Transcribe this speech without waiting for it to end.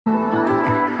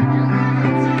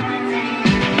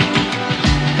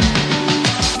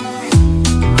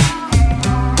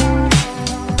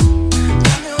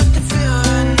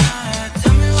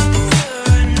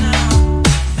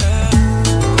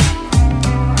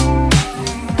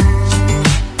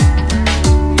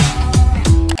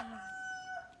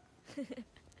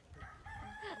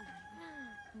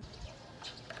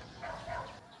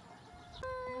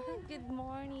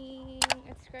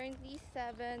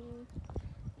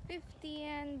7:50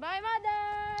 and bye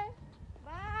mother!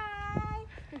 Bye!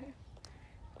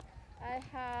 I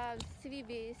have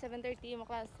CBB, 7:30 mo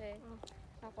klase.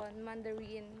 Ako,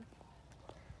 Mandarin.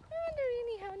 Mandarin,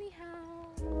 ni hao, ni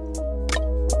hao.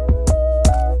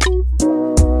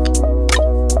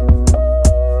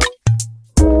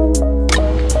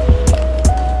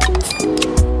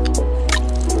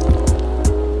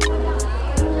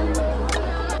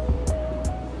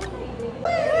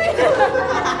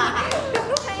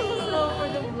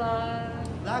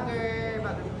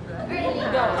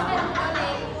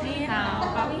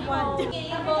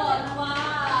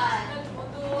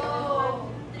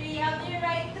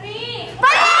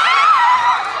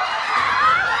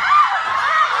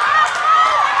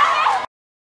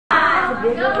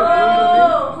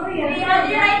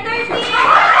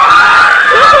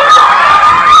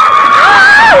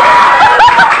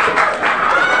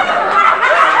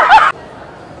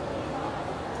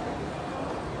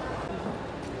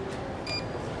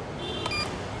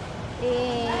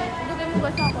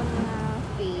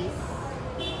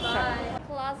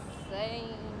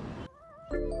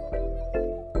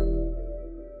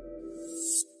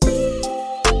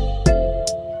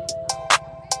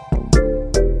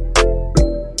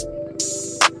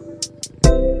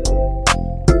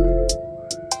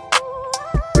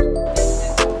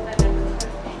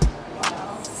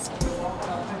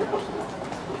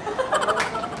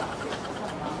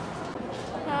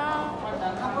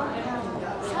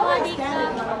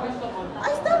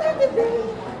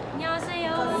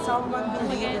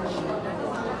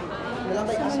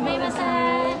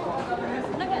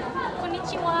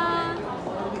 Konnichiwa.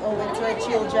 We owe it to our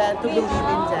children to believe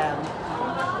in them.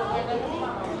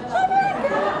 Oh my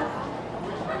God!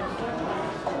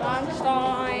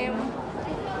 Lunchtime.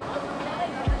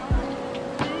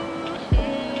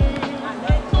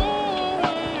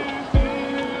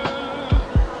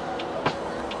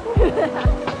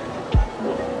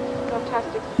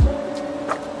 Fantastic.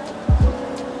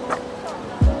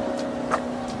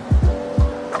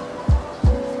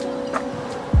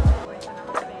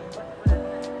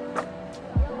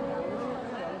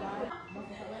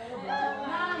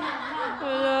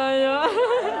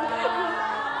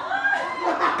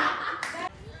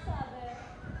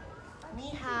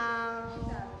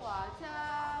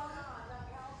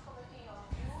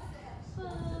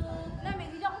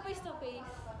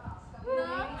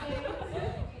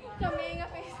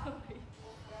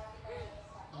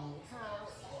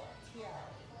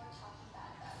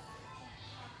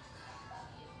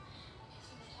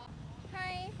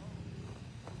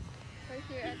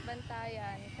 Here at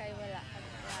Bantayan, kay wala kami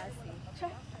klase.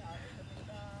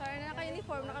 Para na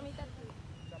naka-uniform na kami tatlo.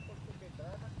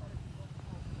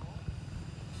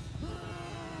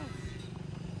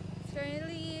 It's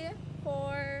currently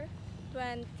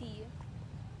 4:20.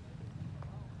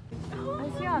 Ay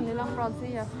siya, nilang proud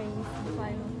siya face,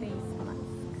 final face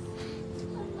mask.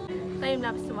 Time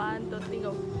lapse 1, 2, 3,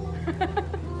 go.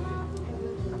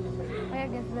 Kaya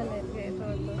guess the let, kaya ito.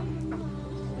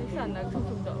 Isa,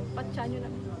 nagsusugdo. Patsa nyo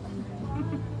namin.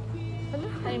 Ano?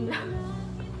 Time lapse.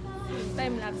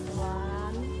 Time lapse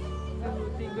 1,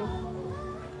 2, 3, go.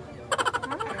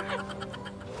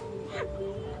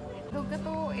 Huwag ka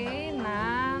to eh,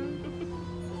 nang.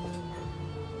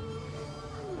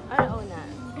 Ano na?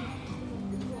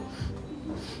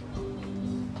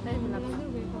 Time lapse.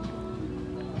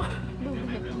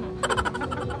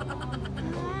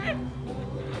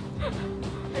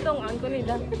 Itong ang ko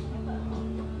nila.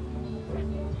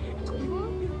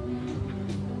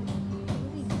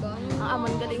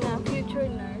 Aman galing nga, future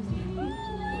nurse.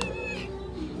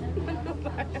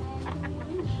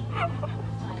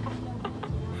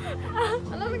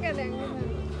 Alam mo galing?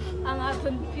 Ang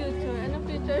aton future. Anong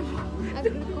future?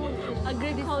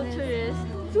 Agriculturist.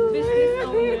 Business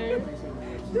owner.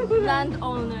 Land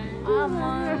owner.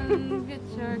 Amon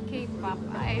future K-pop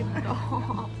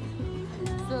idol.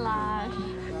 Slash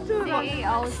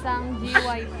CEO sang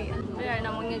GYP. Kaya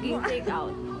namang naging take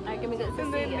out. Ay kami sa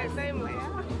CS.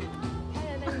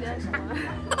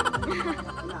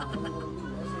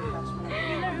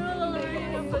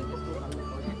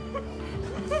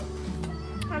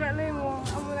 Ano na mo?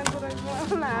 Amo lang tuloy mo.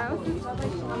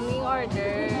 Aming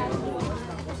order.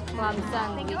 Mamsan.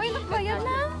 Uy, nagbayad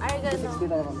na? Ay, gano'n. 60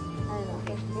 na naman.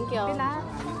 Okay. Thank you. Pila?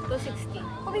 260.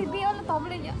 Oh, baby, ano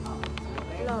table niya?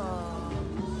 Hello.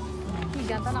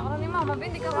 Higanta na ako ni mama.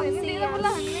 Hindi ka pa. Hindi na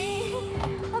pala.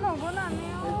 Ano, guna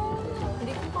niyo?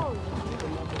 Hindi ko po.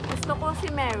 Gusto ko si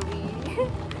Mary.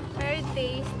 Mary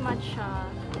taste matcha.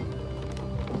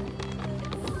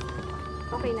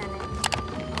 Okay na na.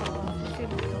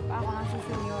 Ako nga si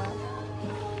Senyor.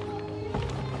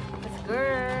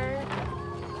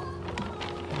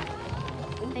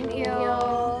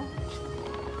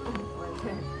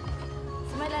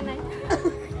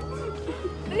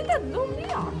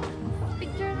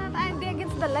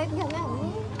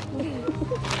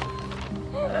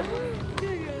 Ay!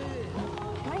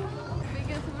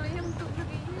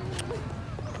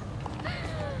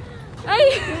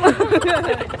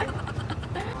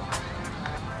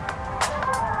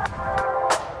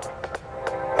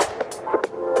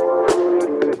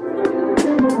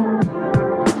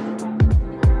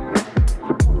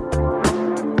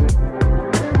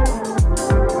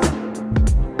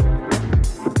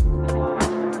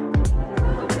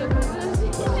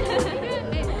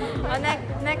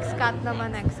 Next cut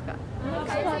naman, next cut.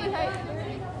 Hi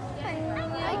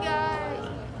guys!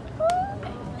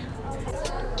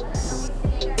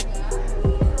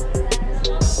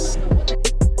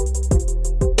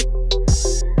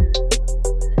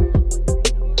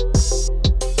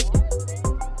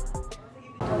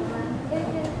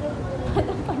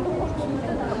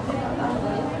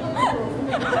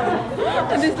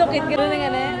 Dislocate ka rin nga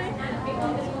na.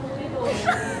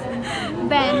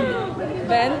 Bend.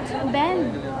 Bend?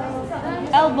 Bend.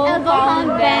 Elbow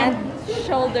palm bend.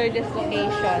 Shoulder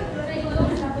dislocation.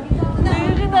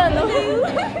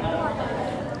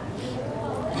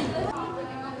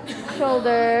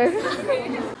 Shoulder.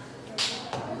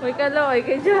 Uy, kaloy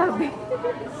kay Javi.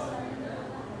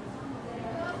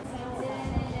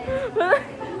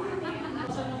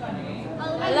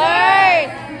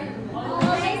 Alert!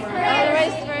 Always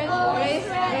first, always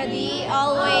ready,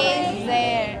 always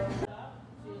there.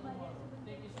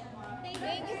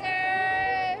 Thank you,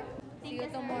 sir. See you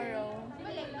tomorrow.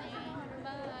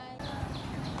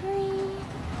 Hi,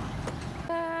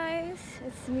 guys.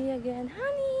 It's me again,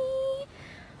 honey.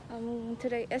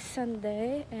 Today is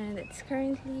Sunday, and it's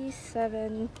currently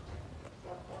 7:35.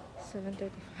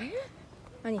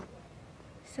 Honey,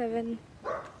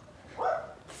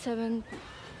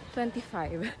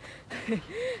 7:25.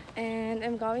 And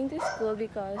I'm going to school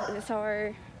because it's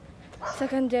our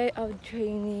second day of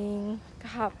training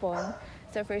kahapon.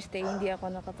 Sa first day, hindi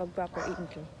ako nakapag-proper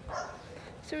intro.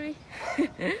 Sorry.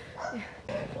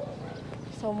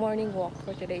 So, morning walk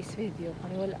for today's video.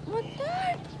 Kasi wala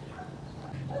motor!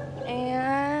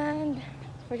 And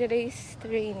for today's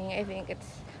training, I think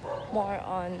it's more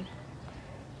on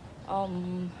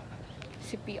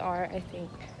CPR, I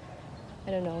think.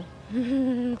 I don't know.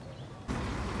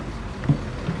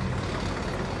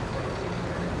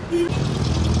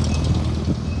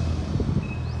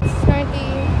 It's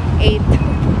currently 8.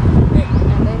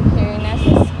 And then here na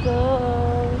sa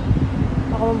school.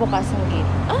 Ako mabukas ang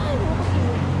gate. Ah, bukas ang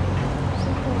gate.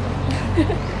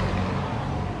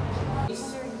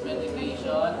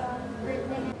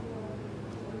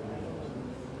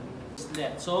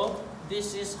 So,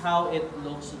 this is how it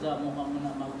looks. The mukha mo na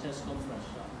mag-chest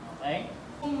compression. Okay?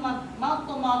 Kung mouth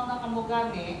to mouth na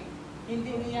kamugani,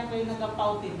 hindi niya kayo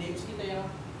nag-pouty lips. Kita yun.